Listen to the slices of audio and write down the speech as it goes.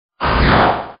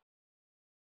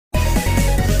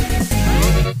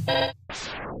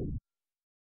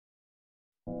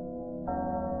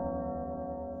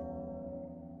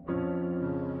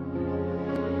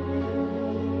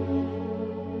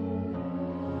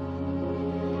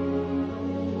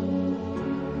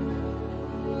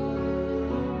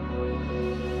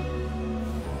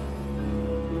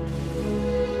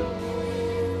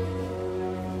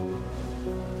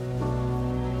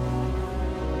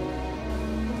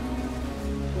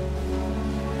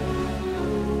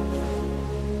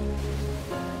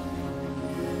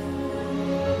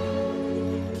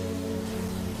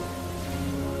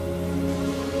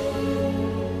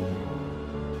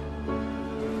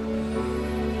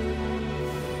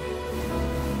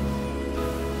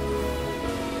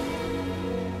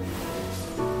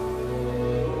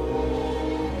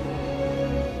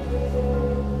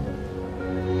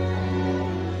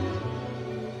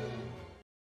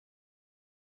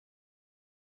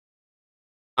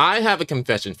I have a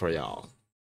confession for y'all.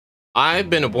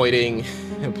 I've been avoiding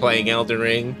playing Elden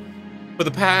Ring for the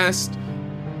past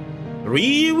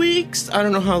 3 weeks. I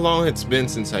don't know how long it's been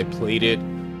since I played it,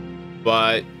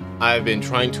 but I've been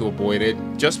trying to avoid it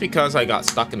just because I got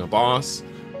stuck in a boss.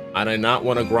 I did not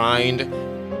want to grind,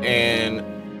 and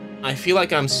I feel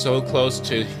like I'm so close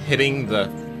to hitting the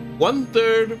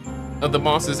 1/3 of the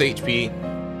boss's HP,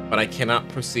 but I cannot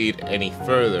proceed any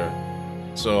further.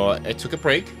 So I took a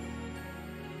break,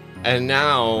 and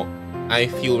now I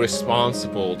feel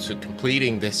responsible to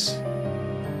completing this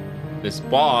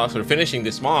boss, or finishing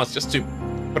this boss, just to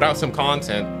put out some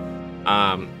content.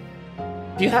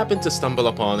 If you happen to stumble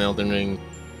upon Elden Ring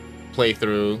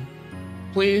playthrough,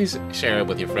 please share it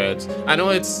with your friends. I know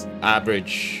it's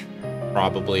average,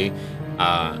 probably.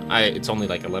 It's only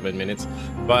like 11 minutes,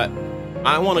 but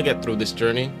I want to get through this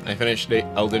journey. I finished the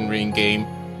Elden Ring game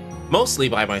mostly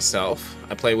by myself.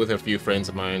 I played with a few friends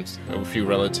of mine, a few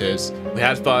relatives. We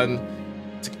had fun.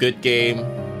 It's a good game.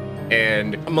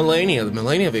 And Malenia, the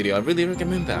Malenia video, I really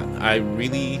recommend that.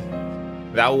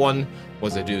 That one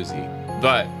was a doozy.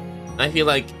 But I feel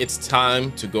like it's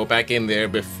time to go back in there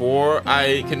before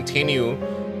I continue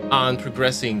on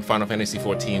progressing Final Fantasy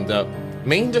XIV, the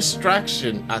main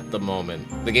distraction at the moment.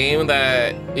 The game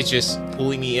that is just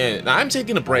pulling me in. Now, I'm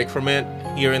taking a break from it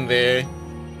here and there,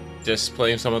 just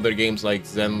playing some other games like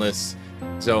Zenless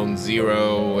Zone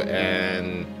Zero,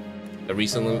 and the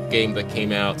recent game that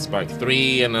came out, Spark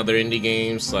 3, and other indie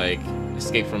games like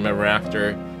Escape from Ever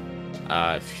After.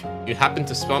 If you happen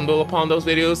to stumble upon those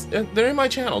videos, they're in my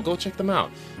channel. Go check them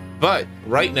out. But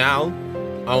right now,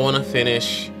 I want to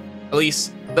finish at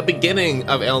least the beginning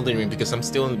of Elden Ring, because I'm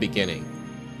still in the beginning.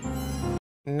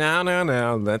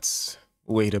 Now, let's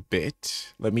wait a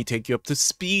bit. Let me take you up to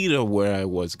speed of where I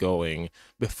was going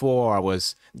before I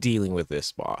was dealing with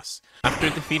this boss. After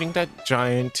defeating that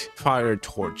giant fire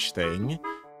torch thing,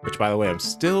 which, by the way, I'm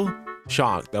still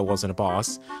shocked that wasn't a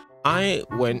boss, I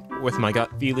went with my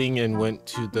gut feeling and went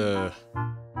to the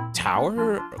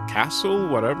tower, or castle,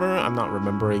 whatever. I'm not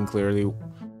remembering clearly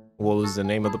what was the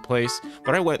name of the place,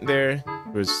 but I went there.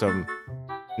 There was some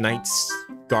knights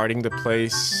guarding the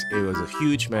place. It was a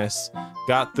huge mess.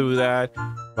 Got through that,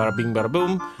 bada bing bada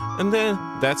boom, and then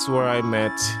that's where I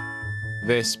met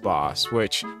this boss,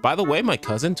 which, by the way, my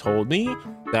cousin told me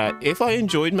that if I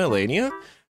enjoyed Malenia,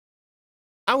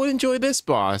 I would enjoy this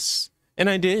boss, and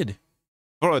I did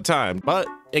for a time. But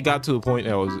it got to a point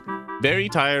that I was very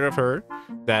tired of her,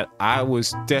 that I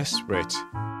was desperate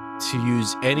to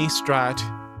use any strat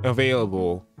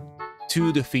available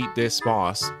to defeat this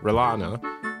boss, Rellana,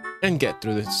 and get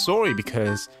through the story,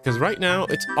 because right now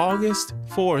it's August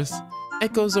 4th.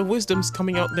 Echoes of Wisdom's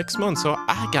coming out next month, so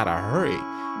I gotta hurry.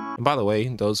 And by the way,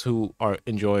 those who are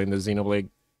enjoying the Xenoblade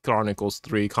Chronicles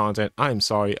 3 content, I'm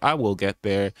sorry, I will get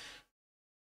there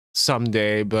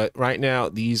someday, but right now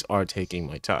these are taking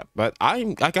my time. But I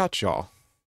got y'all.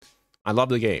 I love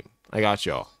the game. I got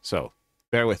y'all, so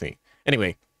bear with me.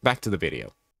 Anyway, back to the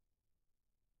video.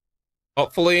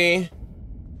 Hopefully,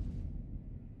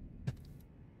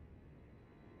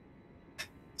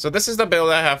 so this is the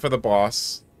build I have for the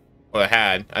boss. Well,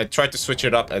 I tried to switch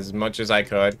it up as much as I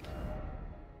could.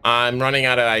 I'm running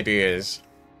out of ideas.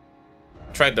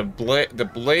 Tried the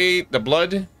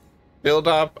blood build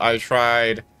up. I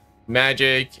tried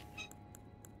magic.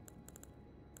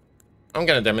 I'm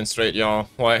gonna demonstrate y'all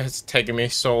why it's taking me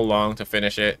so long to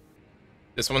finish it.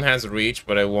 This one has reach,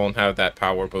 but it won't have that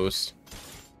power boost.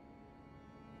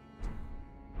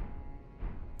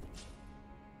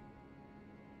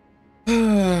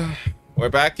 We're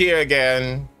back here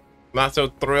again. Not so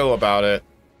thrilled about it.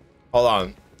 Hold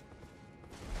on.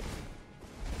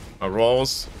 My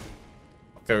rolls.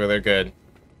 Okay, they're good.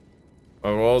 My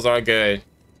rolls are good.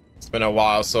 It's been a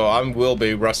while, so I will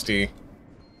be rusty.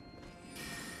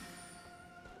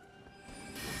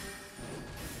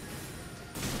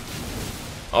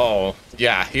 Oh,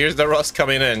 yeah, here's the rust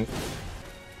coming in.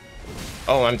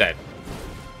 Oh, I'm dead.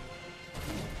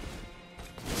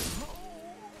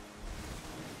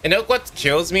 You know what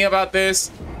kills me about this?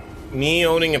 Me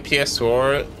owning a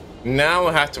PS4, now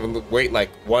I have to wait like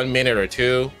 1 minute or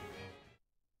 2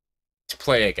 to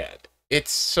play again. It's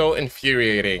so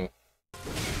infuriating.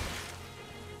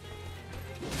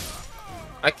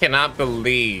 I cannot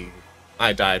believe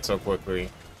I died so quickly.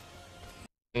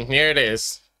 And here it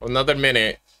is, another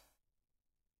minute.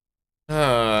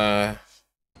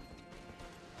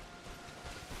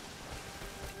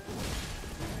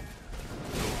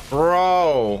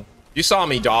 Bro, you saw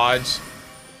me dodge.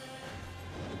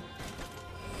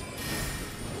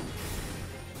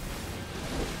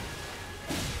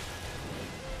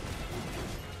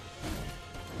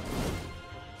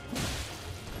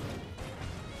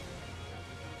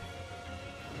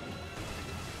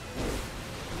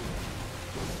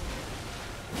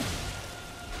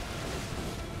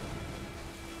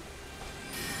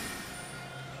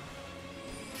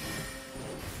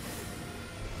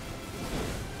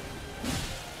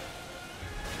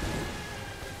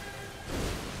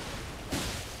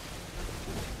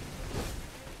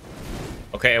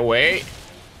 Okay, wait.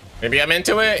 Maybe I'm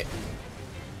into it.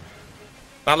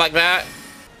 Not like that.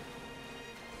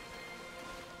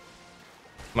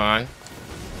 Come on.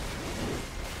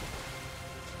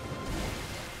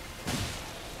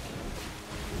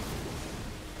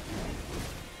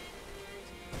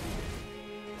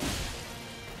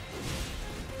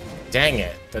 Dang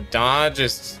it. The dodge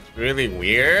is really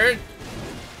weird.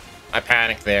 I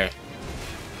panicked there.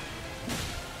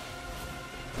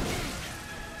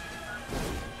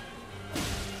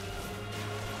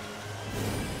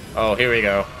 Oh, here we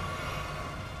go.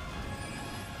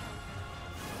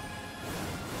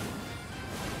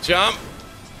 Jump.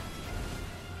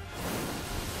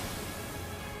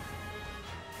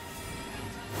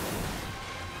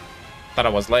 Thought I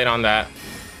was late on that.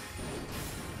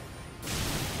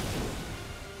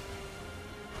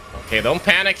 Okay, don't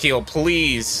panic heal,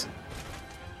 please.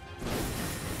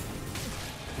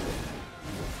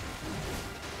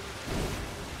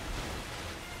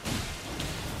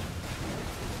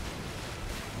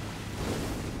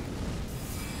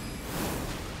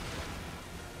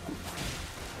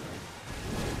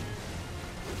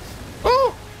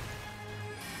 Oh!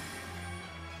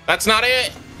 That's not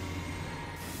it.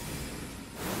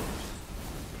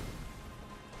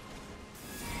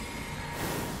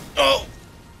 Oh!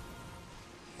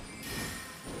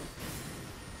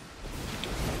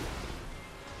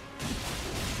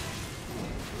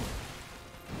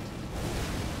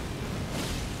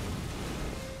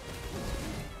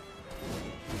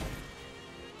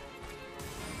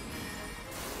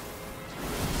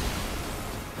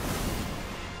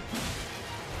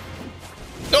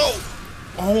 No!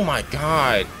 Oh my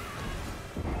god.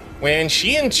 When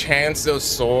she enchants those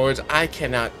swords, I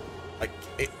cannot, like,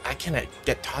 I cannot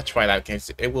get touched by that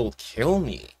because it will kill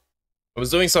me. I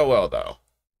was doing so well though.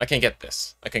 I can get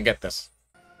this. I can get this.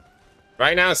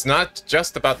 Right now, it's not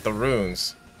just about the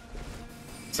runes.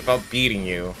 It's about beating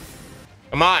you.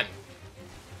 Come on!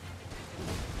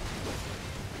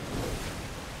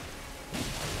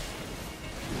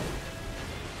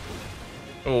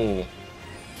 Ooh.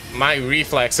 My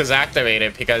reflex is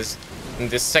activated because in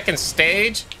this second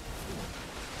stage,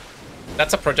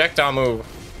 that's a projectile move.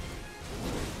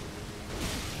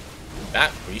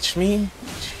 That reached me?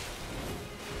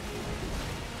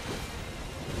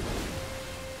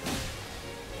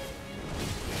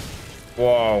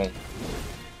 Whoa.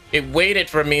 It waited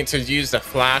for me to use the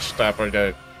flash step or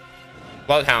the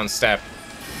bloodhound step.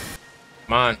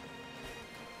 Come on.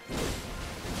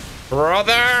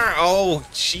 Brother! Oh,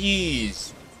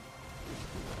 jeez.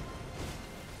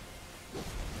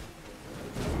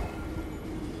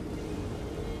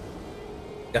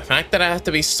 The fact that I have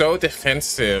to be so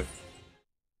defensive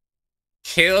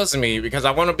kills me because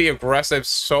I want to be aggressive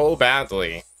so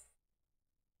badly.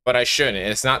 But I shouldn't.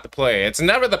 It's not the play. It's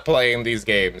never the play in these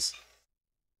games.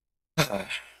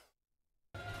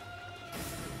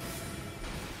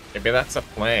 Maybe that's a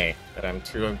play, that I'm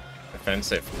too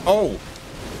defensive. Oh!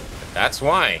 That's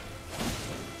why.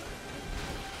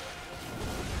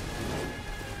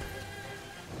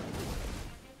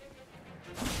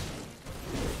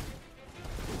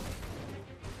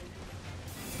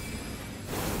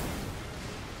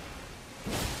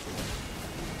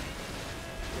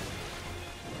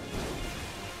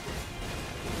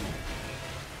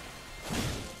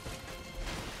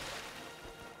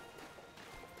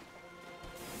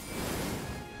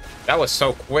 That was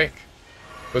so quick.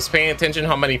 Was paying attention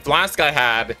how many flasks I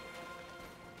had.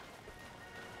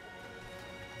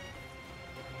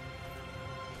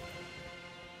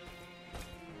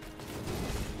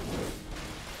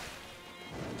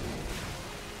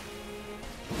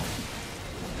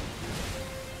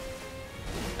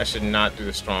 I should not do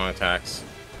the strong attacks.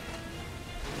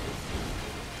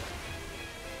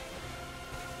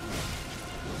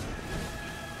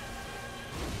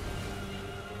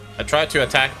 I tried to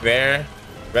attack there,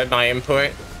 read my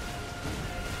input.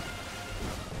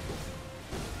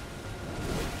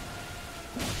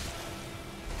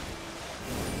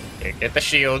 Okay, get the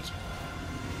shield.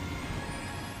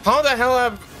 How the hell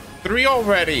have 3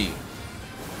 already?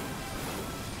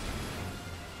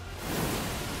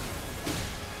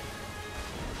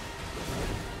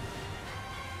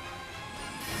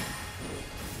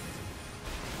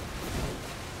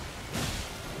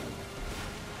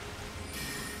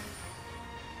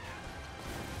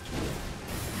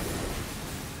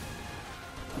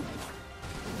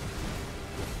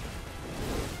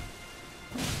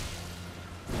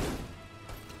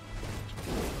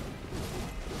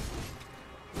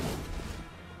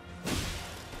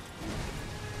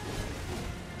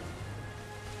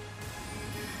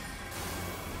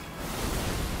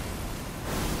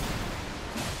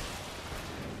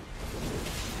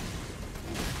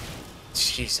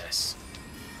 Jesus.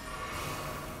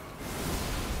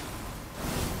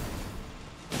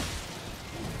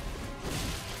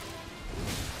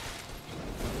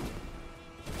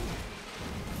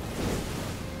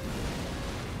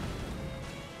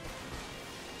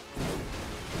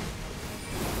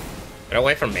 Get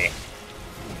away from me.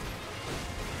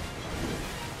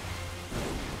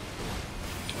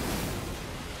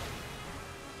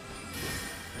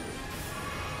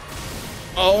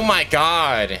 Oh my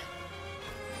god.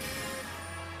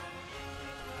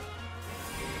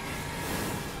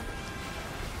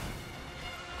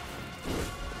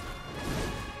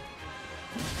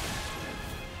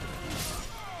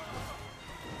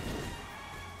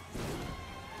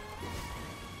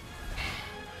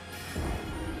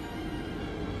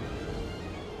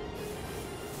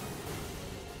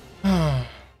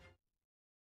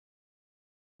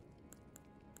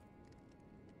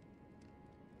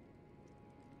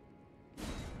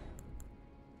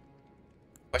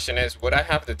 Question is, would I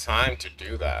have the time to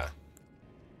do that?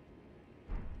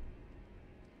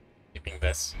 Keeping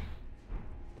this.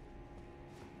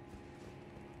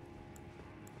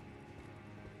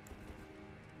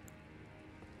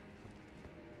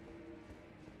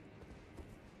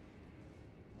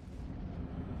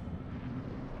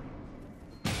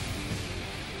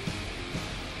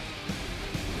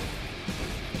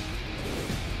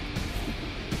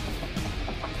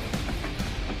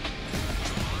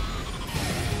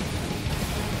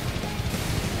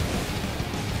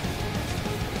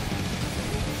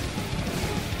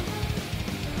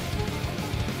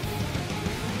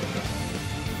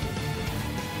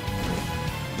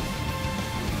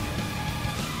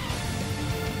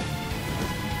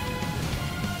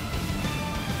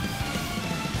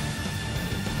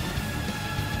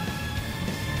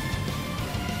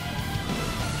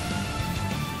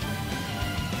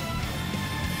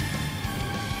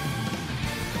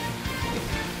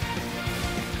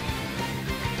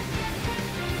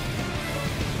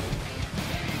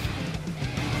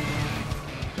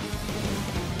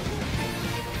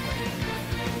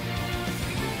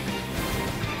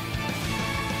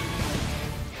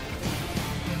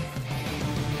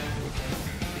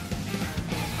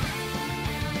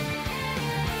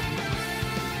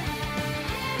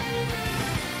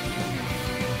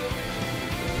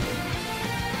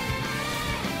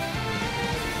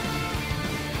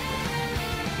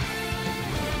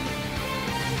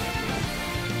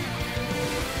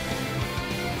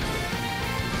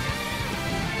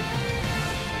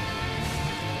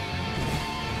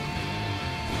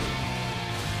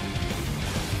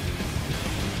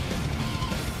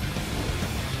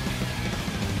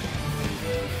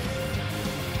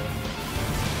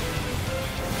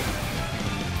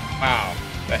 Wow,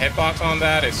 the hitbox on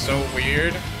that is so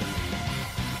weird.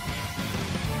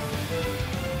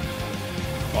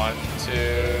 1,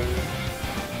 2.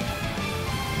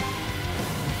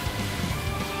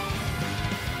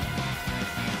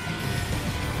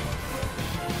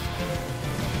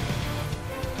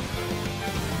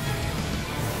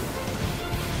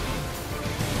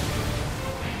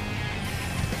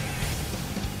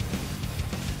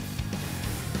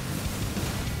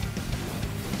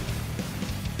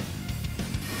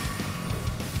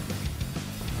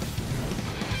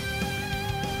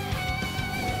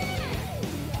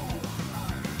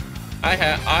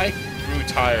 I grew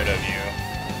tired of you.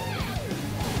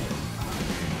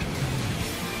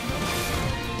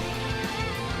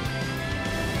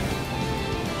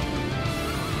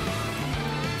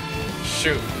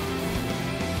 Shoot.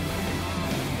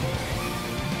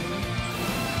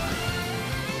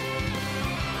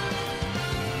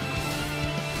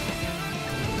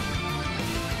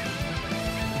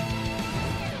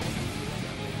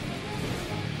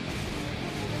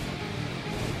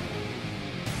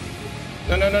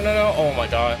 No, no, no, no, no. Oh my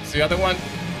god. It's the other one.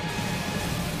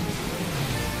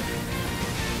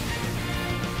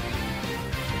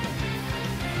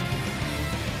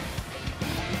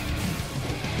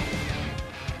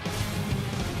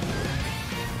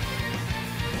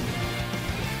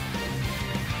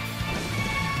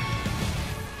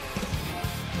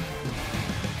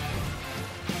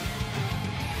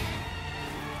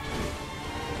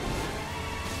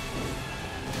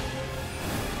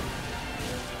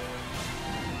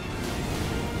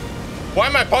 Why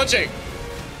am I punching?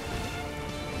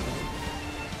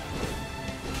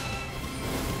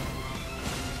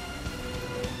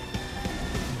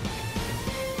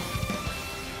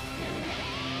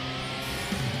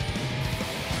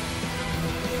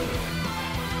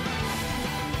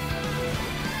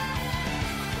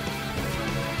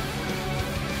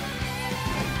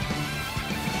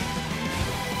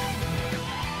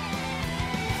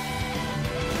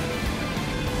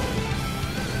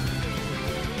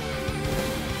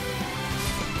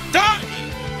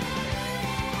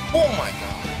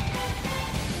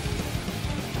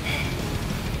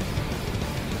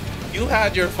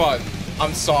 had your fun.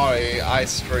 I'm sorry I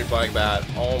streamed like that.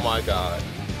 Oh my god.